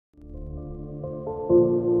Hi,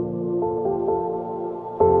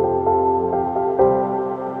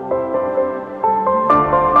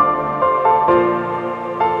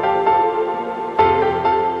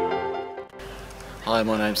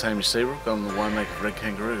 my name's Hamish Seabrook. I'm the winemaker of Red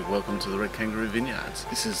Kangaroo. Welcome to the Red Kangaroo Vineyards.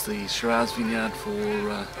 This is the Shiraz vineyard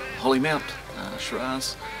for Holly Mount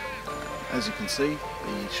Shiraz. As you can see,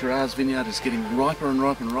 the Shiraz vineyard is getting riper and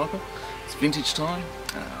riper and riper. It's vintage time.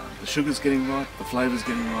 The sugar's getting ripe, the flavour's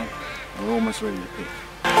getting ripe, and we're almost ready to pick.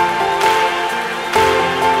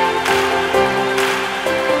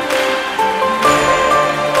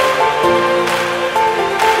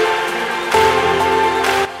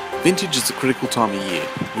 Vintage is a critical time of year.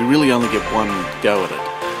 We really only get one go at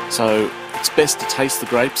it. So it's best to taste the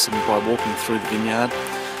grapes and by walking through the vineyard,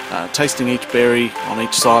 tasting each berry on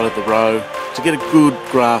each side of the row to get a good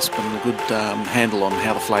grasp and a good handle on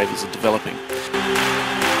how the flavours are developing.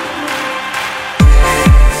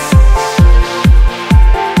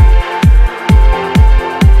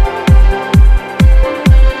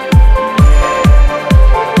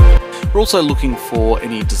 We're also looking for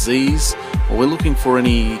any disease, or we're looking for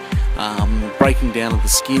any breaking down of the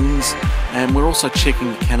skins, and we're also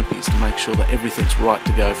checking the canopies to make sure that everything's right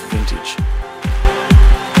to go for vintage.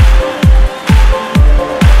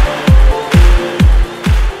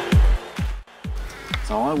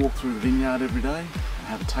 So I walk through the vineyard every day and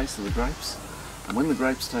have a taste of the grapes, and when the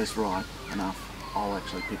grapes taste ripe enough, I'll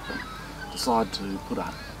actually pick them. Decide to put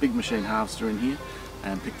a big machine harvester in here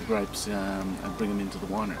and pick the grapes and bring them into the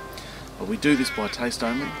winery. But we do this by taste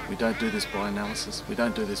only. We don't do this by analysis. We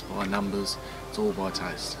don't do this by numbers. It's all by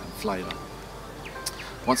taste and flavour.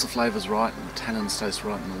 Once the flavour's right and the tannins taste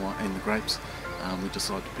right in the grapes, we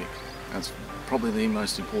decide to pick. That's probably the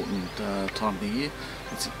most important time of the year.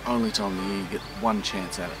 It's the only time of the year you get one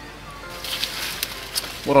chance at it.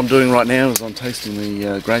 What I'm doing right now is I'm tasting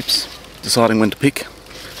the grapes, deciding when to pick.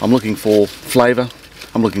 I'm looking for flavour,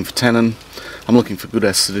 I'm looking for tannin, I'm looking for good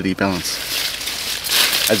acidity balance.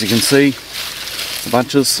 As you can see, the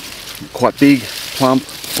bunches are quite big, plump,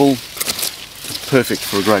 full. It's perfect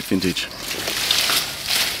for a grape vintage.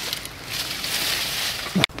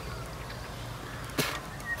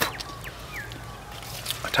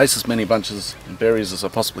 I taste as many bunches and berries as I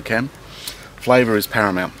possibly can. Flavour is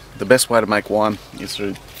paramount. The best way to make wine is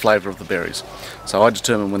through flavour of the berries. So I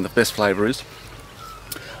determine when the best flavour is.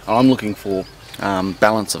 I'm looking for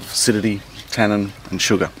balance of acidity, tannin and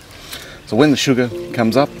sugar. So when the sugar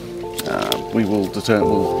comes up, we'll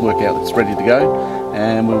work out it's ready to go,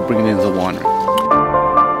 and we'll bring it into the winery.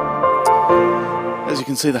 As you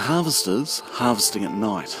can see, the harvesters harvesting at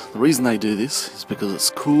night. The reason they do this is because it's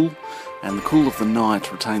cool, and the cool of the night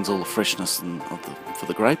retains all the freshness for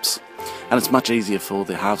the grapes, and it's much easier for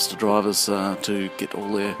the harvester drivers to get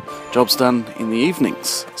all their jobs done in the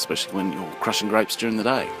evenings, especially when you're crushing grapes during the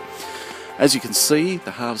day. As you can see, the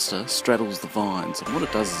harvester straddles the vines, and what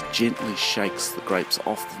it does is gently shakes the grapes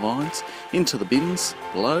off the vines into the bins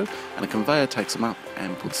below, and a conveyor takes them up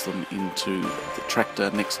and puts them into the tractor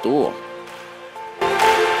next door.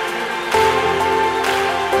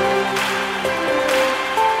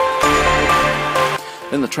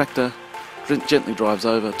 Then the tractor gently drives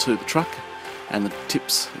over to the truck and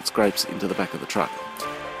tips its grapes into the back of the truck.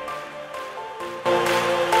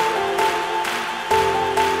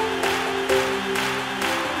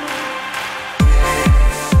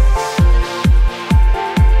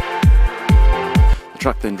 The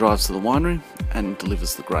truck then drives to the winery and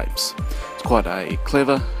delivers the grapes. It's quite a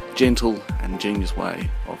clever, gentle and genius way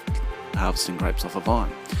of harvesting grapes off a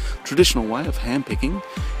vine. Traditional way of hand picking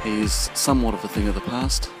is somewhat of a thing of the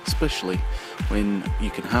past, especially when you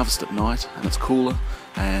can harvest at night and it's cooler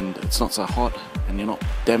and it's not so hot and you're not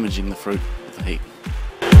damaging the fruit with the heat.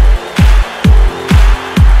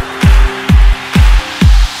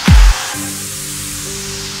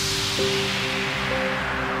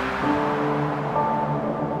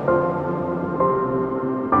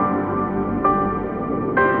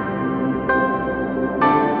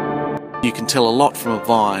 You can tell a lot from a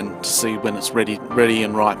vine to see when it's ready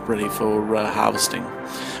and ripe, ready for harvesting.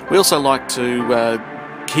 We also like to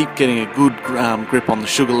keep getting a good grip on the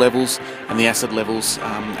sugar levels and the acid levels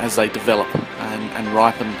as they develop and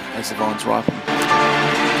ripen as the vines ripen.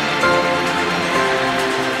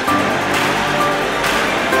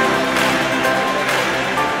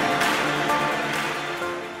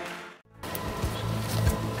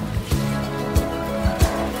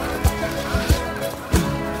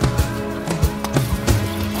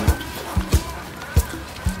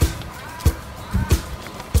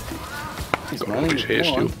 Which hair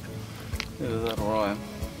still? Yeah, is that alright?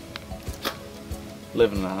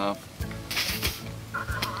 11 and a half.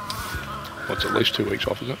 What's at least 2 weeks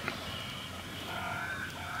off, is it?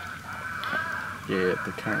 Yeah, at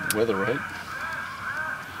the current weather rate.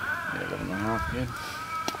 Yeah, 11.5 again.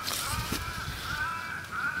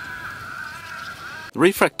 The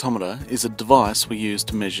refractometer is a device we use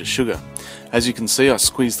to measure sugar. As you can see, I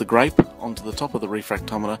squeeze the grape onto the top of the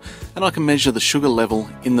refractometer and I can measure the sugar level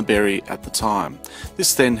in the berry at the time.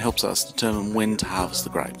 This then helps us determine when to harvest the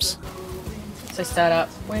grapes. So start up,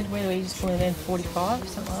 where do we just put it in, 45,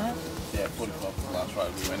 something like that? Yeah, 45 was the last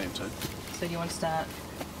road we went into. So do you want to start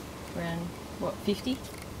around, what, 50?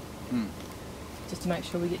 Just to make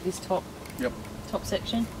sure we get this top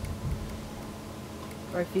section.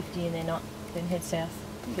 Row 50 and then head south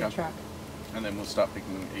to the truck. And then we'll start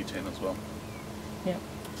picking E10 as well. Yep.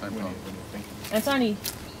 Same time. And it's only...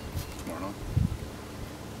 Tomorrow night.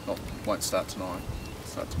 Well, won't start tonight.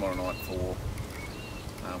 Start tomorrow night for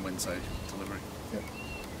Wednesday delivery. Yep.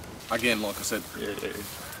 Again, like I said,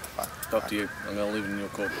 up to you. I'm going to leave it in your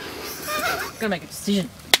court. Got to make a decision.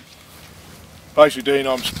 Basically,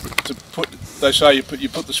 Dean, they say you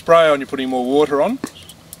put the spray on, you're putting more water on,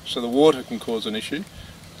 so the water can cause an issue.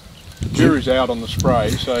 The jury's out on the spray,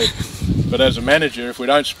 so, but as a manager, if we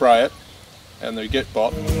don't spray it and they get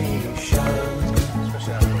bot,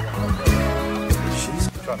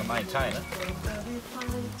 trying to maintain it.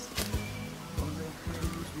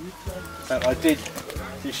 I did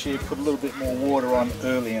this year put a little bit more water on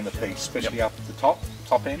early in the piece, especially up at the top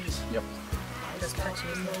ends. Yep.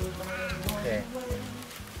 Yeah.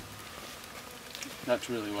 That's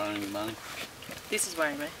really worrying me, Marnie. This is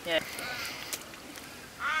worrying me, yeah.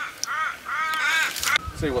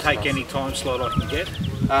 Take any time slot I can get.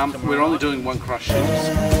 We're only doing one crush shift.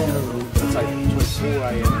 Let's say between 4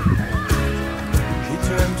 AM. He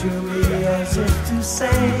turned to me as if to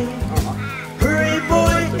say, hurry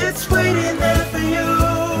boy, it's waiting there for you.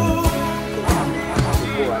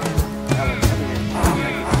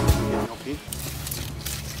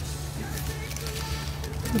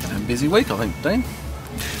 A busy week, I think, Dean.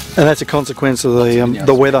 And that's a consequence of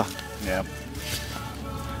the weather. Yeah.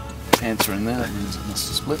 Answer in there, that means it must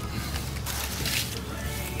have split.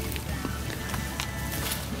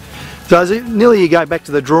 So as it, nearly you go back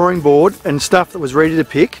to the drawing board and stuff that was ready to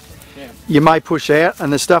pick, you may push out,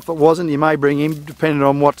 and the stuff that wasn't you may bring in, depending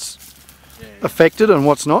on what's affected and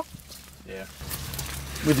what's not. Yeah.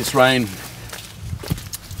 With this rain,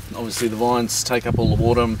 obviously the vines take up all the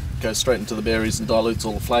water and go straight into the berries and dilutes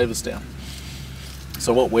all the flavours down.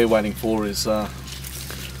 So what we're waiting for is for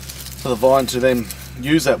the vine to then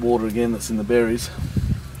use that water again that's in the berries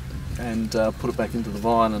and put it back into the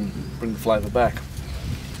vine and bring the flavour back.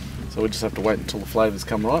 So we just have to wait until the flavours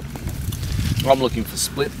come right. I'm looking for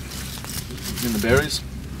split in the berries,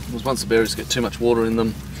 because once the berries get too much water in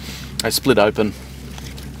them, they split open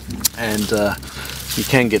and you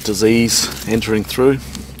can get disease entering through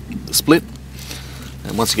the split,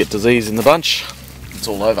 and once you get disease in the bunch, it's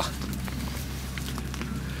all over.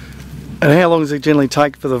 And how long does it generally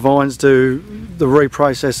take for the vines to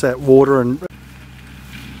reprocess that water? And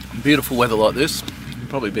beautiful weather like this, it'll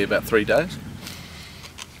probably be about 3 days.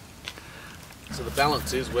 So the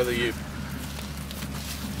balance is whether you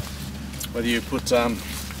put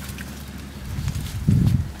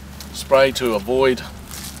spray to avoid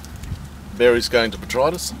berries going to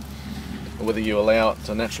botrytis, or whether you allow it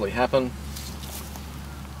to naturally happen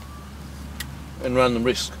and run the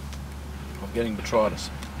risk of getting botrytis.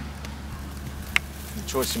 The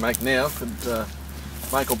choice you make now could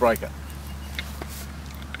make or break it.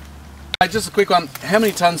 Hey, just a quick one. How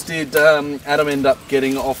many tonnes did Adam end up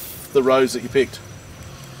getting off the rows that you picked?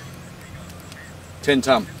 10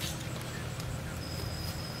 tonne.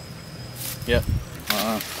 Yep.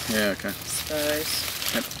 Yeah, okay.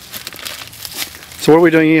 Suppose. Yep. so what are we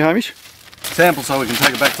doing here, Hamish? Sample so we can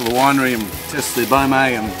take it back to the winery and test the Bome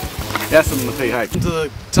and the acid and the pH. To the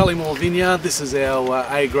Tullymore vineyard. This is our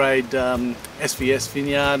A-grade SVS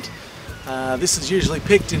vineyard. This is usually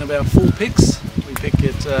picked in about 4 picks. We pick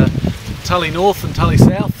it Tully North and Tully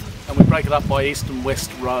South, and we break it up by east and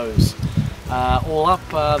west rows. All up,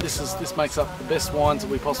 this makes up the best wines that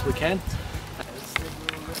we possibly can.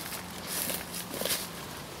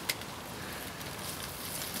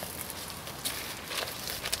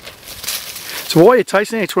 So why are you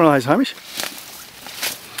tasting each one of those, Hamish?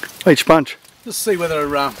 Each bunch? Just see whether,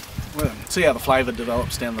 see how the flavour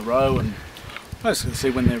develops down the row, and basically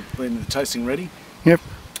see when they're tasting ready. Yep.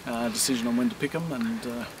 Decision on when to pick them,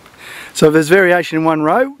 and so if there's variation in one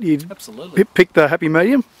row, you absolutely pick the happy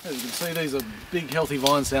medium. As you can see, these are big healthy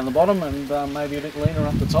vines down the bottom, and maybe a bit leaner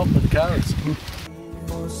up the top with the carrots.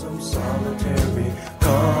 For some solitary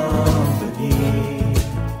company,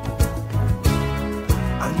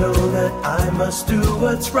 I know that I must do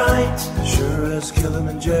what's right. Sure as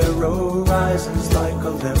Kilimanjaro rises like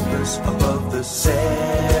Olympus above the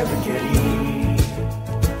Serengeti,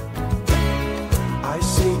 I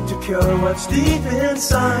seek to cure what's deep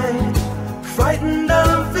inside, frightened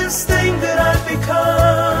of this thing that I've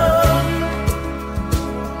become.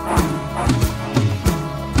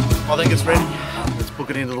 I think it's ready. Let's book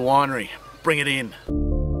it into the winery. Bring it in.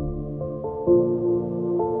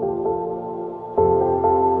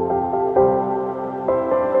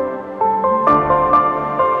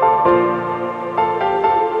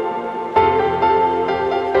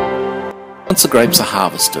 Once the grapes are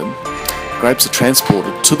harvested, grapes are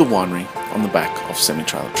transported to the winery on the back of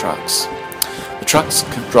semi-trailer trucks. The trucks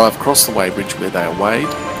can drive across the weighbridge where they are weighed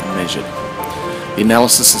and measured. The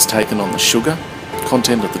analysis is taken on the sugar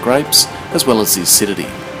content of the grapes as well as the acidity.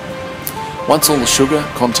 Once all the sugar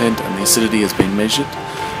content and the acidity has been measured,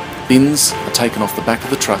 bins are taken off the back of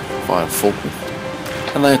the truck via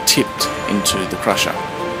forklift and they are tipped into the crusher.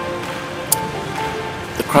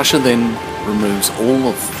 The crusher then removes all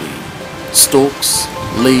of the stalks,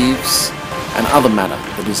 leaves and other matter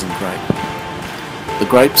that is in grape. The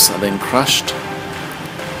grapes are then crushed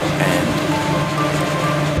and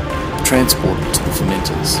transported to the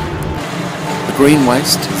fermenters. The green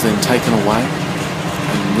waste is then taken away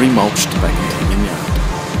and remulched back into the vineyard.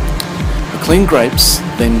 The clean grapes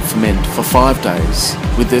then ferment for 5 days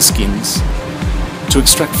with their skins to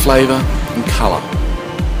extract flavour and colour.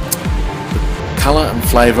 The colour and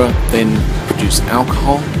flavour then produce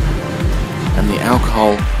alcohol, and the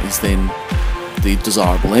alcohol is then the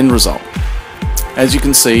desirable end result. As you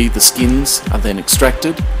can see, the skins are then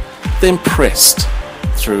extracted, then pressed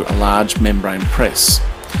through a large membrane press.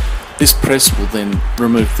 This press will then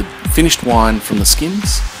remove the finished wine from the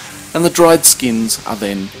skins, and the dried skins are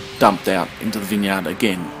then dumped out into the vineyard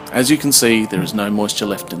again. As you can see, there is no moisture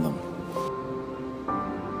left in them.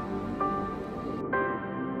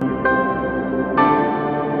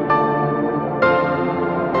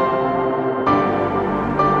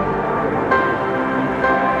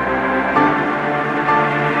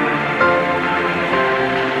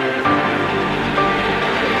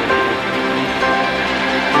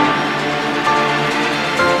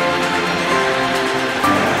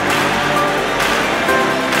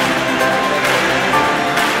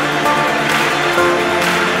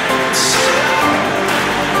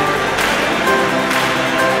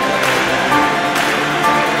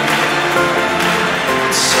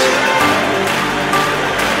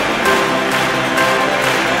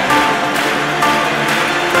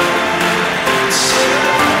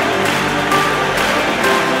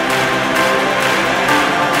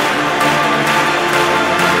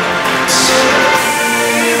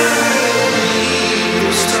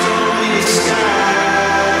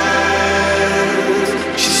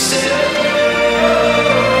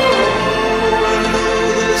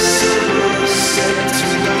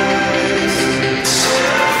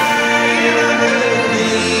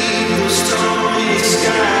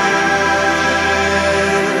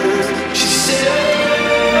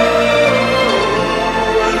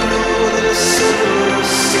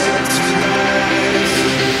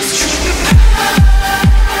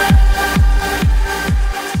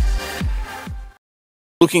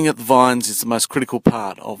 Looking at the vines is the most critical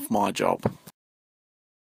part of my job.